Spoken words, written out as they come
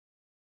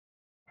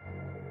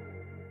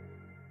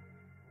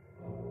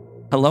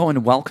Hello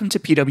and welcome to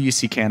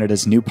PwC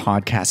Canada's new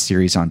podcast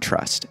series on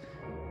trust.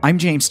 I'm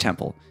James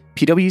Temple,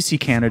 PwC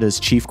Canada's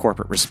Chief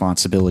Corporate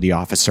Responsibility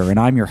Officer, and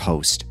I'm your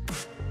host.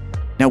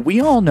 Now,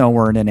 we all know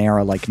we're in an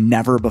era like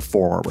never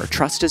before where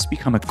trust has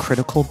become a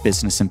critical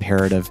business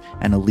imperative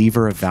and a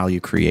lever of value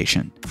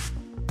creation.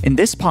 In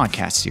this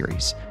podcast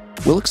series,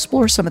 we'll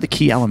explore some of the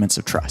key elements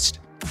of trust.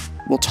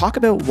 We'll talk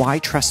about why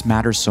trust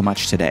matters so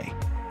much today,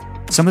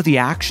 some of the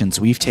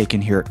actions we've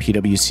taken here at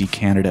PwC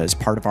Canada as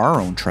part of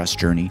our own trust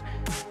journey,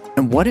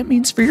 and what it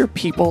means for your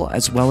people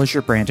as well as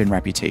your brand and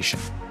reputation.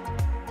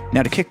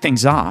 Now, to kick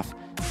things off,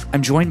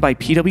 I'm joined by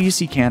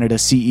PwC Canada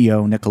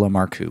CEO Nicolas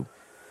Marcoux.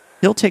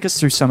 He'll take us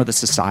through some of the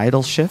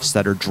societal shifts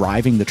that are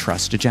driving the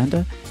trust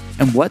agenda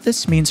and what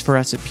this means for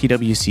us at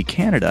PwC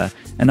Canada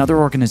and other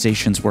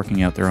organizations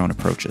working out their own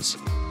approaches.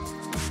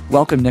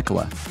 Welcome,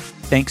 Nicolas.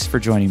 Thanks for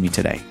joining me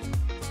today.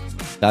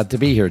 Glad to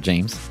be here,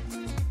 James.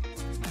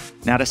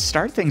 Now, to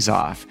start things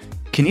off,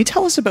 can you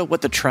tell us about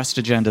what the trust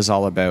agenda is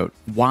all about?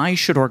 Why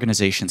should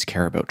organizations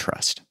care about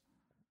trust?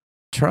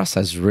 Trust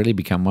has really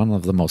become one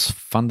of the most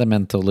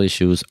fundamental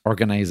issues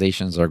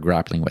organizations are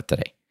grappling with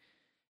today.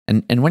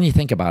 And when you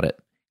think about it,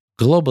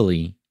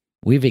 globally,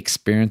 we've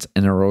experienced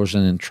an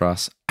erosion in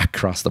trust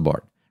across the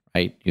board,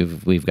 right?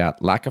 We've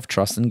got lack of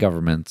trust in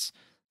governments,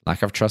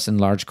 lack of trust in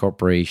large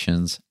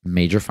corporations,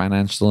 major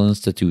financial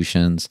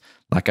institutions,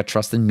 lack of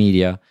trust in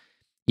media,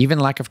 even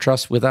lack of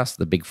trust with us,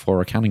 the big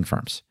four accounting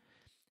firms.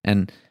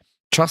 And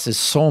trust is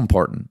so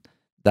important.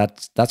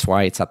 That's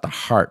why it's at the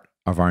heart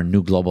of our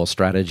new global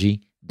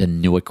strategy, the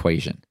new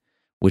equation,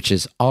 which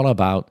is all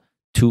about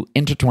two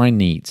intertwined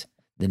needs: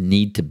 the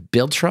need to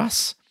build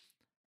trust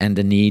and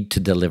the need to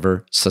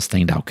deliver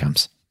sustained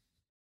outcomes.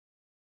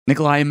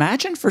 Nicolas, I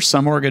imagine for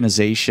some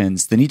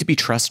organizations, they need to be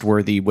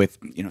trustworthy with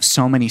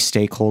so many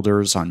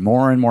stakeholders on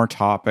more and more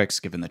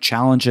topics, given the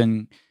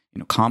challenging,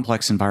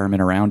 complex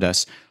environment around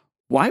us.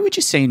 Why would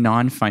you say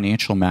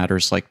non-financial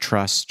matters like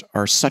trust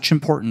are such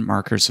important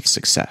markers of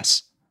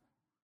success?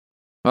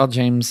 Well,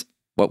 James,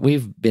 what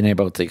we've been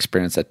able to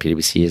experience at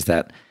PwC is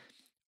that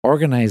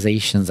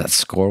organizations that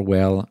score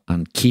well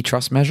on key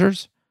trust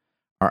measures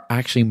are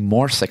actually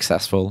more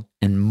successful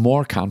and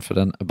more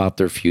confident about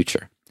their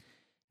future.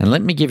 And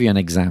let me give you an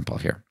example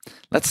here.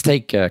 Let's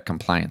take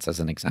compliance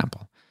as an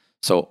example.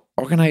 So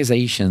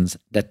organizations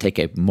that take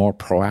a more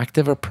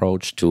proactive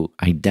approach to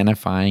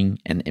identifying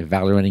and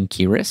evaluating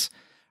key risks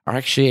are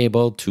actually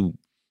able to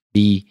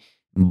be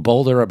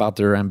bolder about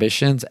their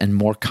ambitions and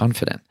more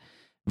confident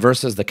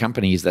versus the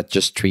companies that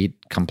just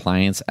treat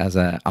compliance as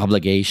an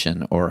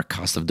obligation or a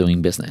cost of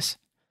doing business.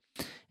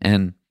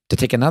 And to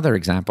take another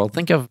example,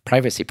 think of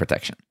privacy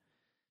protection.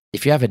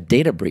 If you have a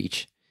data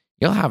breach,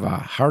 you'll have a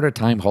harder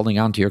time holding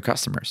on to your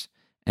customers,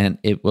 and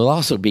it will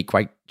also be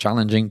quite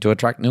challenging to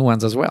attract new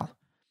ones as well.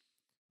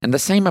 And the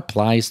same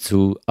applies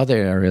to other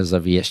areas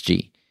of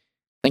ESG.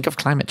 Think of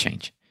climate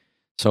change.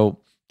 So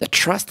the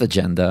trust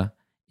agenda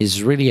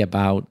is really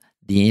about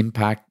the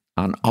impact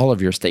on all of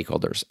your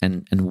stakeholders.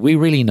 And we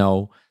really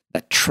know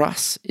that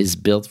trust is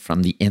built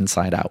from the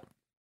inside out.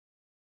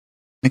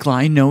 Nicolas,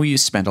 I know you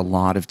spend a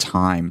lot of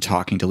time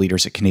talking to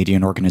leaders at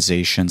Canadian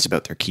organizations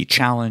about their key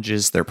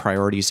challenges, their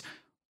priorities.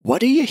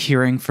 What are you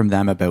hearing from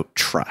them about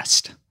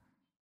trust?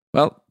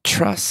 Well,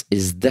 trust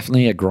is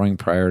definitely a growing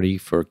priority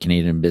for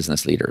Canadian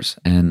business leaders.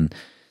 And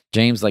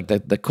James,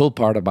 the cool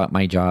part about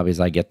my job is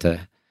I get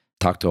to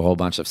talk to a whole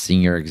bunch of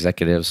senior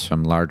executives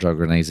from large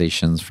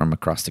organizations from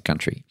across the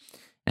country.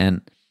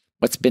 And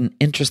what's been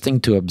interesting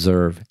to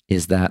observe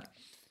is that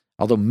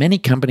although many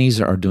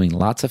companies are doing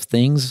lots of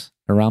things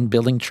around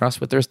building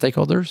trust with their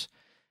stakeholders,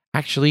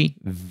 actually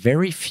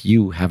very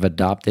few have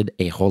adopted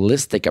a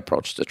holistic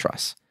approach to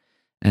trust.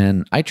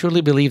 And I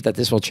truly believe that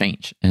this will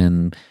change.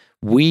 And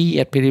we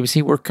at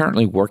PwC, we're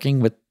currently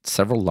working with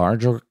several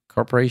larger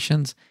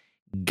corporations,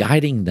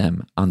 guiding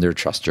them on their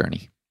trust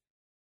journey.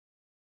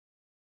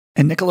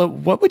 And Nicolas,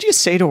 what would you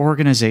say to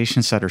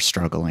organizations that are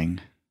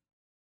struggling?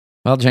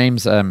 Well,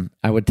 James,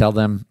 I would tell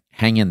them,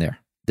 hang in there.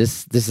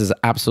 This is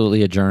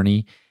absolutely a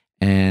journey,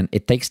 and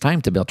it takes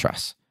time to build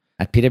trust.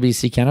 At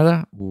PwC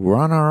Canada, we're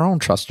on our own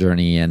trust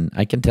journey, and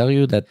I can tell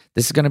you that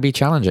this is going to be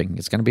challenging.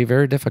 It's going to be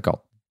very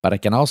difficult. But I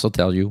can also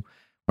tell you,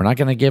 we're not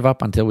going to give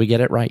up until we get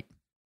it right.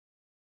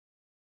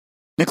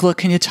 Nicolas,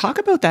 can you talk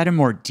about that in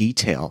more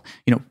detail?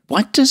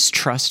 What does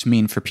trust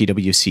mean for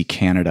PwC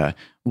Canada?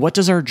 What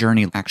does our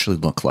journey actually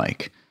look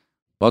like?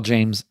 Well,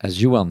 James,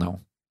 as you well know,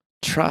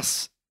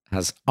 trust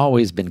has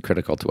always been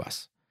critical to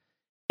us.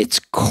 It's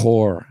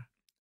core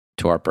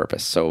to our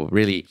purpose. So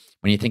really,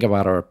 when you think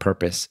about our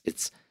purpose,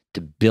 it's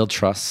to build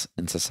trust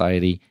in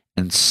society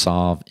and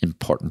solve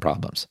important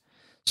problems.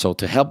 So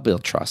to help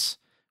build trust,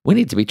 we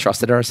need to be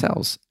trusted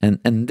ourselves.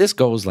 And this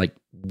goes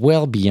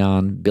well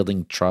beyond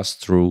building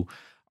trust through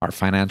our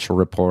financial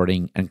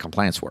reporting and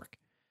compliance work.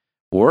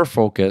 We're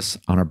focused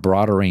on a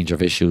broader range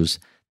of issues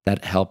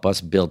that help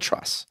us build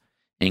trust,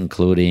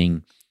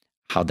 including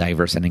how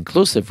diverse and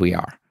inclusive we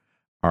are,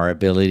 our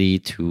ability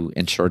to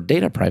ensure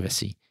data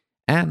privacy,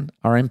 and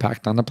our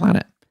impact on the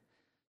planet.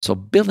 So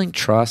building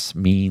trust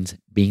means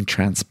being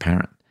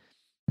transparent,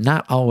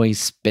 not always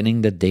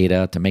spinning the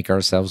data to make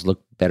ourselves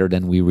look better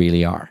than we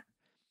really are.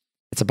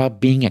 It's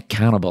about being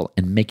accountable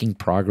and making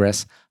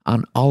progress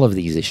on all of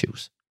these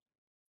issues.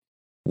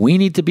 We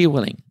need to be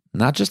willing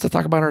not just to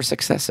talk about our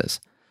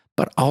successes,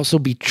 but also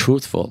be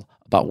truthful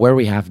about where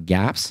we have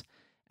gaps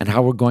and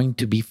how we're going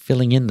to be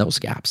filling in those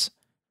gaps.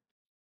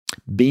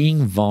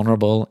 Being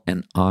vulnerable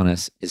and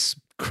honest is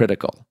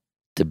critical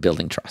to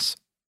building trust.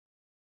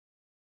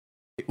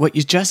 What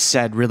you just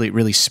said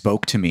really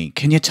spoke to me.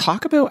 Can you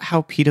talk about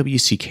how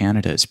PwC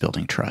Canada is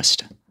building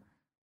trust?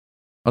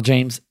 Well,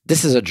 James,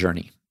 this is a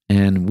journey,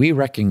 and we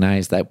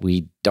recognize that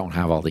we don't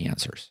have all the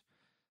answers.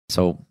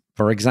 So,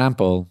 for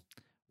example,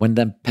 when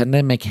the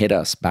pandemic hit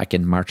us back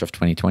in March of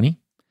 2020,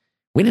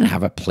 we didn't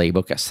have a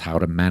playbook as how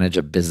to manage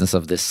a business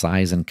of this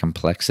size and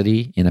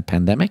complexity in a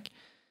pandemic.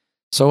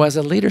 So as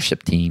a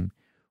leadership team,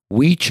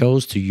 we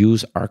chose to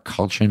use our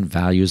culture and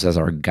values as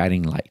our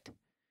guiding light,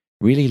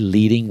 really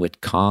leading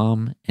with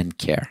calm and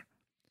care.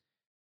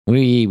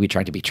 We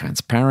tried to be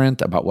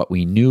transparent about what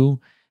we knew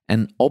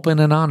and open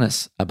and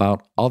honest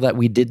about all that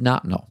we did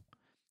not know.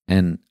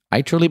 And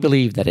I truly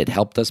believe that it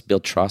helped us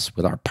build trust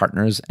with our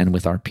partners and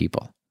with our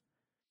people.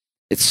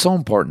 It's so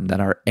important that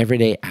our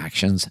everyday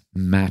actions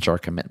match our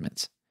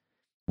commitments.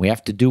 We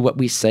have to do what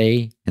we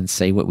say and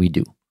say what we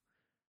do.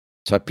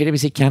 So at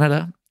PwC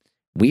Canada,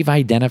 we've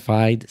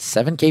identified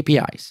 7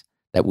 KPIs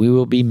that we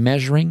will be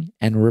measuring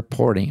and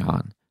reporting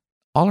on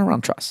all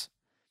around trust.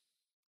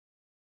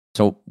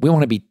 So we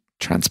want to be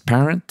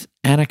transparent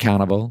and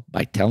accountable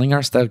by telling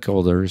our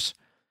stakeholders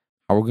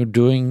how we're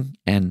doing.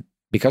 And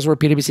because we're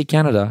PwC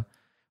Canada,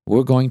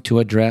 we're going to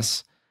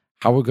address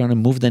how we're going to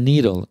move the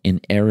needle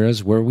in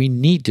areas where we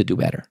need to do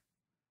better.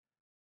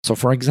 So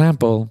for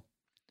example,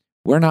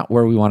 we're not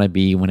where we want to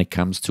be when it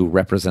comes to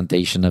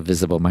representation of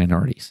visible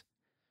minorities.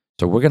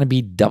 So we're going to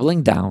be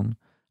doubling down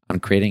on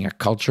creating a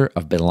culture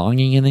of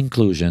belonging and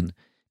inclusion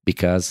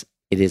because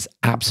it is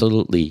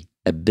absolutely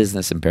a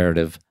business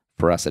imperative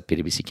for us at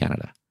PwC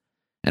Canada.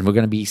 And we're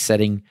going to be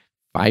setting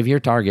 5-year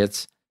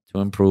targets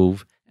to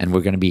improve, and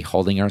we're going to be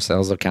holding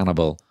ourselves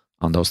accountable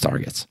on those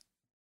targets.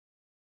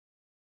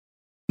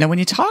 Now, when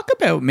you talk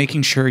about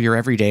making sure your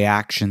everyday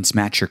actions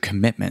match your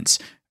commitments,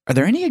 are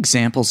there any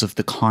examples of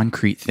the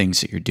concrete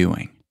things that you're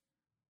doing?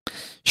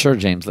 Sure,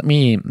 James. Let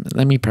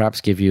me perhaps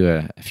give you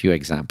a few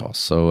examples.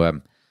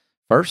 So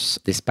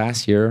first, this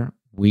past year,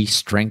 we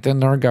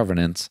strengthened our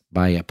governance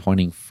by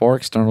appointing 4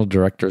 external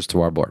directors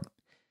to our board.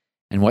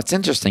 And what's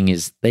interesting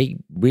is they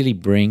really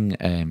bring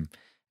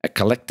a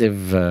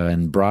collective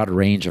and broad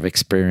range of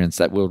experience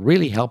that will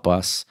really help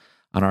us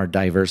on our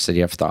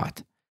diversity of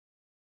thought.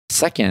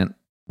 Second,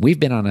 we've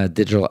been on a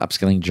digital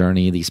upskilling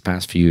journey these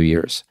past few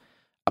years,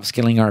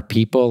 upskilling our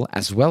people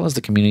as well as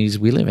the communities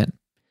we live in.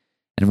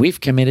 And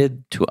we've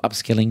committed to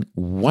upskilling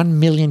 1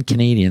 million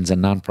Canadians in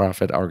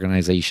nonprofit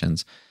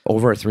organizations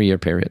over a 3-year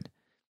period.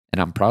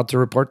 And I'm proud to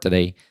report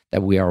today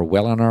that we are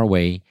well on our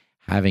way,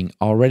 having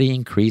already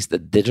increased the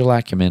digital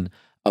acumen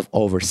of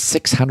over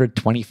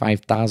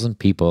 625,000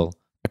 people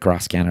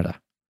across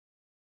Canada.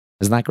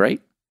 Isn't that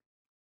great?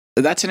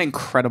 That's an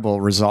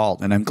incredible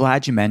result. And I'm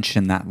glad you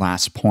mentioned that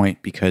last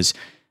point because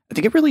I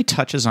think it really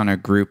touches on a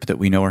group that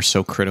we know are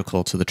so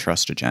critical to the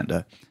trust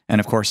agenda. And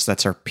of course,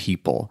 that's our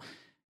people.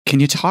 Can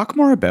you talk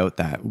more about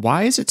that?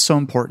 Why is it so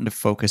important to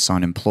focus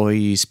on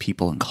employees,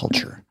 people, and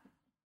culture?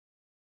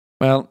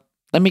 Well,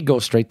 let me go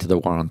straight to the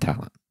war on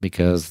talent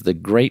because the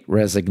Great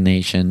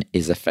Resignation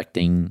is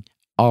affecting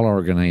all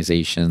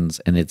organizations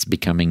and it's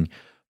becoming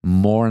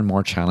more and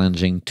more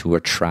challenging to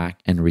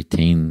attract and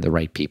retain the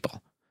right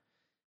people.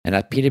 And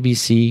at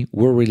PwC,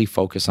 we're really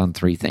focused on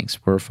 3 things.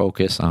 We're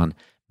focused on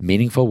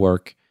meaningful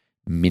work,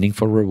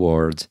 meaningful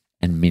rewards,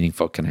 and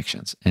meaningful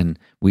connections. And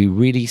we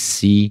really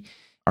see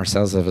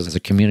ourselves as a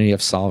community of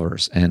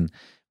solvers. And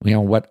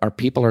what our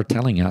people are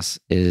telling us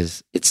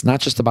is it's not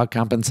just about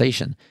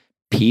compensation.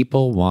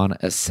 People want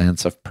a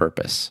sense of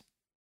purpose.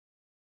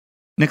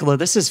 Nicolas,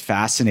 this is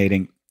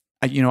fascinating.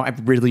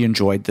 I've really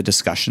enjoyed the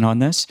discussion on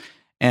this.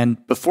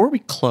 And before we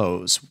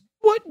close,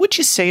 what would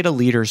you say to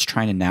leaders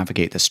trying to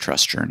navigate this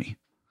trust journey?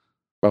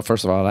 Well,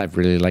 first of all, I've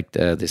really liked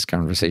this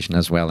conversation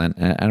as well. And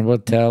I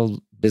would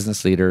tell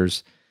business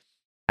leaders,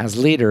 as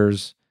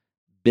leaders,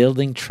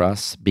 building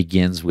trust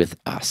begins with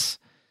us.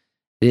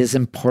 It is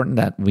important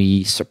that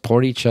we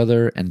support each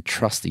other and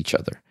trust each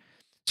other.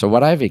 So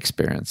what I've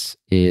experienced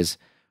is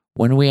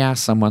when we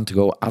ask someone to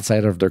go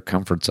outside of their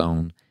comfort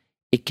zone,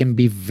 it can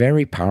be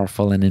very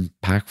powerful and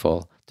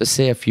impactful to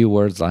say a few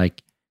words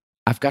like,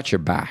 I've got your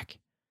back.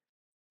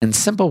 And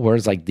simple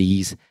words like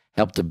these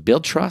help to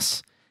build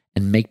trust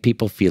and make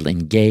people feel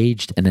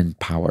engaged and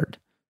empowered.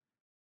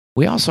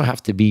 We also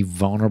have to be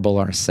vulnerable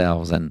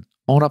ourselves and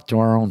own up to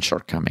our own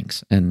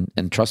shortcomings. And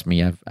trust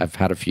me, I've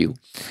had a few.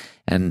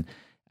 And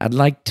I'd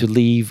like to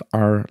leave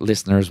our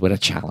listeners with a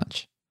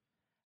challenge.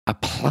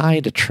 Apply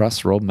the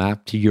trust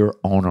roadmap to your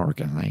own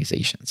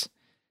organizations.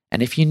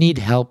 And if you need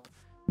help,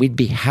 we'd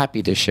be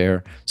happy to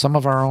share some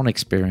of our own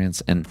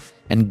experience and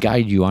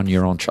guide you on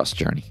your own trust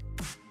journey.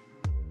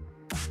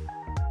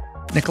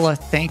 Nicolas,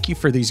 thank you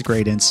for these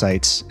great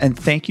insights, and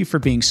thank you for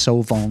being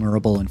so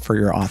vulnerable and for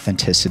your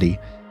authenticity.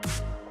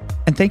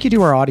 And thank you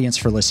to our audience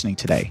for listening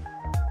today.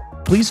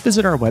 Please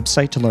visit our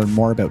website to learn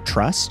more about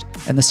trust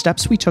and the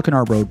steps we took in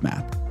our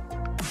roadmap.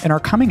 In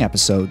our coming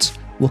episodes,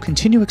 we'll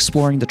continue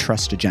exploring the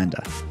trust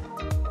agenda.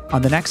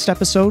 On the next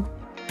episode,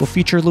 we'll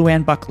feature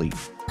Luann Buckley,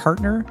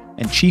 partner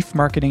and Chief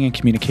Marketing and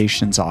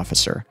Communications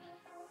Officer.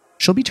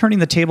 She'll be turning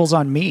the tables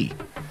on me,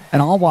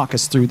 and I'll walk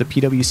us through the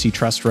PwC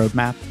Trust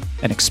Roadmap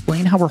and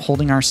explain how we're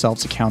holding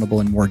ourselves accountable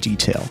in more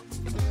detail.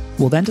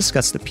 We'll then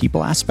discuss the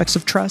people aspects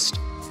of trust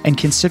and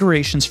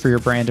considerations for your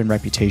brand and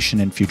reputation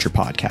in future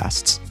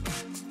podcasts.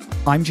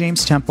 I'm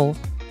James Temple,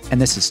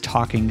 and this is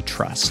Talking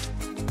Trust.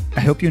 I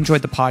hope you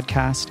enjoyed the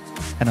podcast,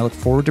 and I look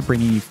forward to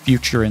bringing you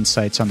future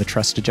insights on the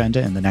trust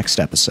agenda in the next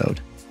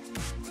episode.